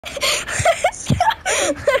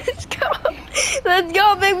Let's go. Let's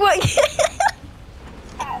go, big boy.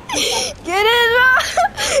 Get in, bro.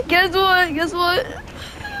 Guess what? Guess what?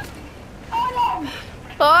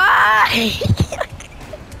 Oh.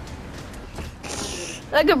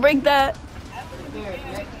 I could break that.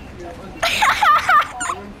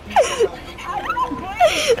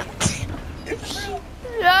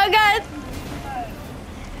 Oh, guys.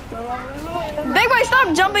 Big boy,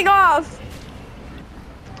 stop jumping off.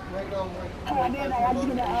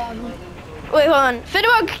 Wait, hold on.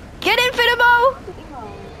 Fiddlebo, get in, Fiddlebo.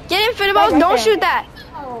 Get in, Fiddlebo. Don't shoot that.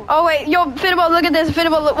 Oh, wait. Yo, Fiddlebo, look at this.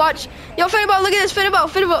 Fiddlebo, look, watch. Yo, Fiddlebo, look at this. Fiddlebo,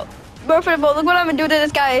 Fiddlebo. Bro, Fiddlebo, look what I'm going to do to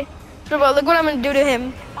this guy. Fiddlebo, look what I'm going to do to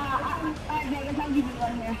him.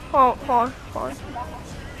 Hold on.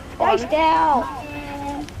 Nice down.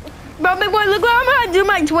 Bro, big boy, look what I'm about to do,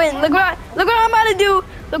 my twin. Look what I'm about to do.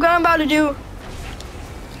 Look what I'm about to do.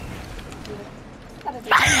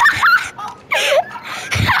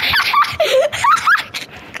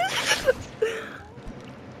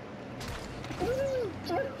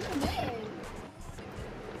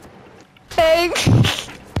 Hey.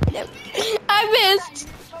 I missed.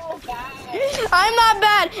 I'm not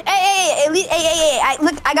bad. Hey,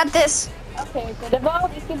 look, I got this. Okay, Fiddlebo,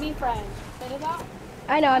 these can be friends. Fiddlebo?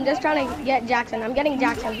 I know, I'm just trying to get Jackson. I'm getting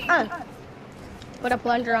Jackson. Put a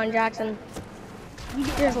plunger on Jackson.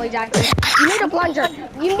 Seriously, Jackson. You need a plunger.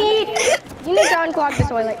 You need to unclog the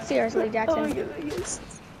toilet. Seriously, Jackson.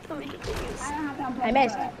 I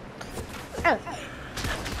missed. Got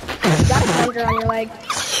a plunger on your leg.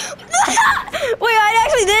 Wait, I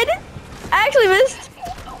actually did? I actually missed.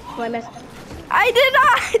 Oh, I missed. I did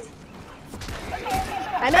not.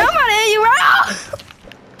 I I'm missed. about to hit you right now.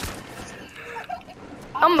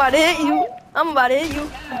 I'm about to hit you. I'm about to hit you.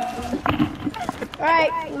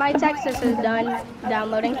 Alright, my Texas is done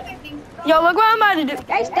downloading. Yo, look what I'm about to do.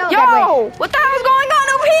 Hey, still Yo, what the hell's going on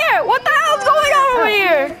over here? What the hell's going on over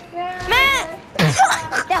here? Man.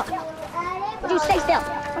 Still. Would you stay still?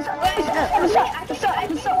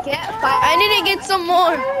 I need to get some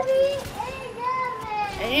more.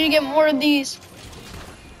 I need to get more of these.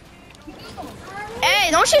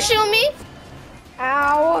 Hey, don't you shoot me.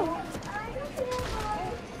 Ow.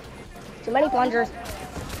 Too many plungers.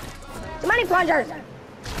 Too many plungers.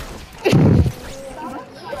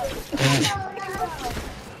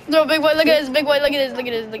 No, big boy, look at this. Big boy, look at this. Look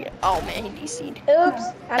at this. Look at. Oh man, he DC'd.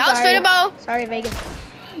 Oops. That was Fiddlebo. Sorry, Vegas.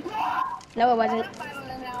 No, it wasn't.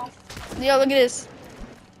 Yo, look at this.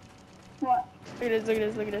 What? Look at this. Look at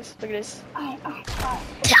this. Look at this. Look at this.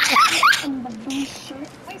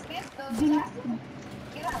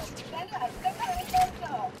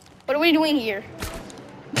 What are we doing here?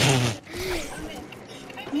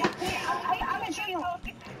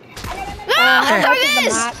 How Look much is at the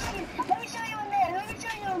this. map? Let me show you in there. Let me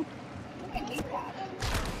show you.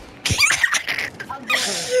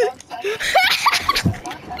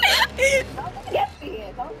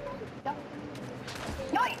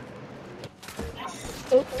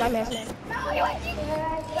 Oops, I missed.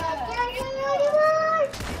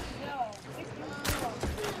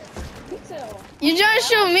 You trying to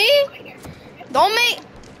shoot me? Don't make.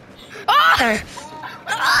 Oh!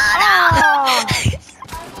 Oh.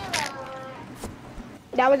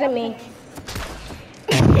 That wasn't me.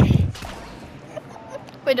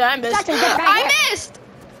 Wait, did I miss? Jackson, get back I here. missed!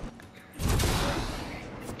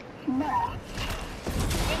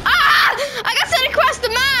 Ah! I got sent across the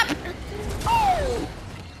map!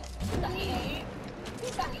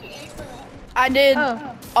 I did. Oh.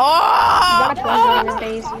 Oh! You got a plunger on your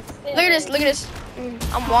face. Look at this, look at this.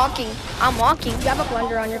 I'm walking. You have a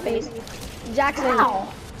plunger on your face. Jackson,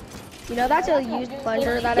 you know that's a used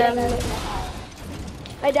plunger that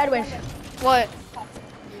Hey, Dead Wish. What?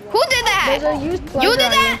 Who did that? There's a used plunger You did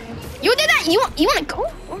on that? you. You did that? You want to go?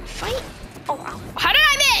 Want to fight? Oh, wow. How did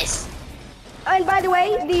I miss? And by the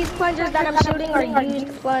way, these plungers that I'm shooting are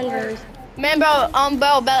used plungers. Man, bro,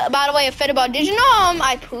 bro, by the way, Fiddlebo, did you know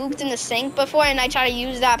I pooped in the sink before and I tried to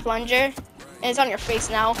use that plunger? And it's on your face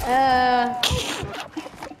now.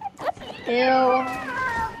 Ew.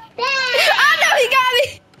 Oh no, he got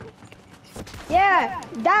me! Yeah,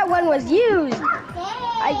 that one was used.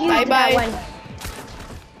 I used that one.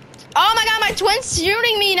 Oh my god, my twin's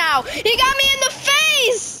shooting me now. He got me in the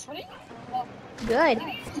face! Good.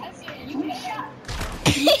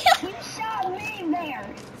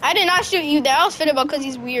 I did not shoot you there. I was Fiddlebo because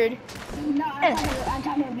he's weird. No, I'm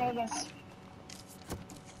talking to Vegas.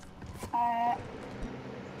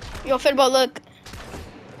 Yo, Fiddlebo, look.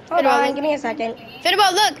 Hold on, give me a second.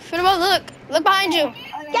 Fiddlebo, look. Fiddlebo, look. Look behind you.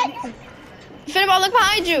 Get. Fiddlebo, look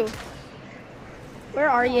behind you. Where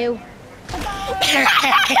are you?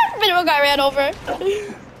 Finnerball got ran over.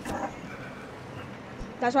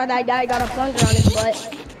 That's why that guy got a plunger on his butt.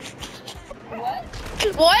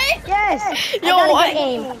 What? Yes. Yo, I got a what? good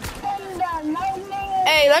aim.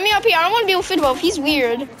 Hey, let me up here. I don't want to be with Finnerball. He's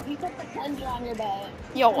weird. You put the plunger on your bed.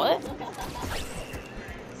 Yo, what?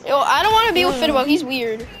 Yo, I don't want to be with Finnerball. He's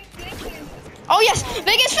weird. Oh, yes.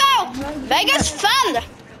 Vegas fell. Vegas fell.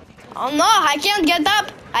 Oh, no. I can't get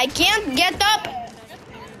up. I can't get up.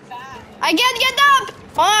 I can't get up.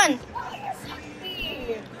 Hold on.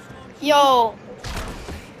 Yo.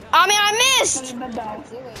 I mean, I missed.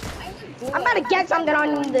 I'm about to get something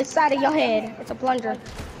on the side of your head. It's a plunger.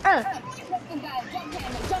 Oh,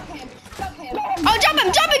 jump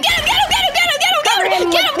him. Jump him. Get him. Get him. Get him. Get him. Get him. Get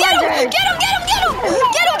him. Get him. Get him. Get him. Get him. Get him.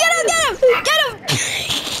 Get him. Get him. Get him. Get him.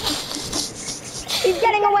 He's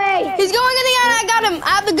getting away. He's going in the air. I got him. I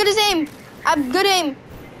have the goodest aim. I have good aim.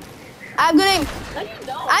 I have good aim.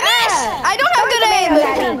 I missed. I don't have good aim.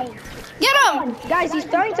 Get him. Guys, he's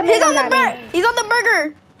throwing He's tomatoes on the at burger. me. He's on the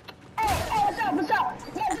burger. Hey, what's up? What's up?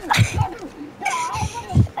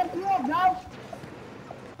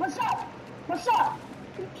 What's up? What's up?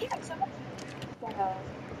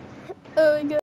 Oh my god.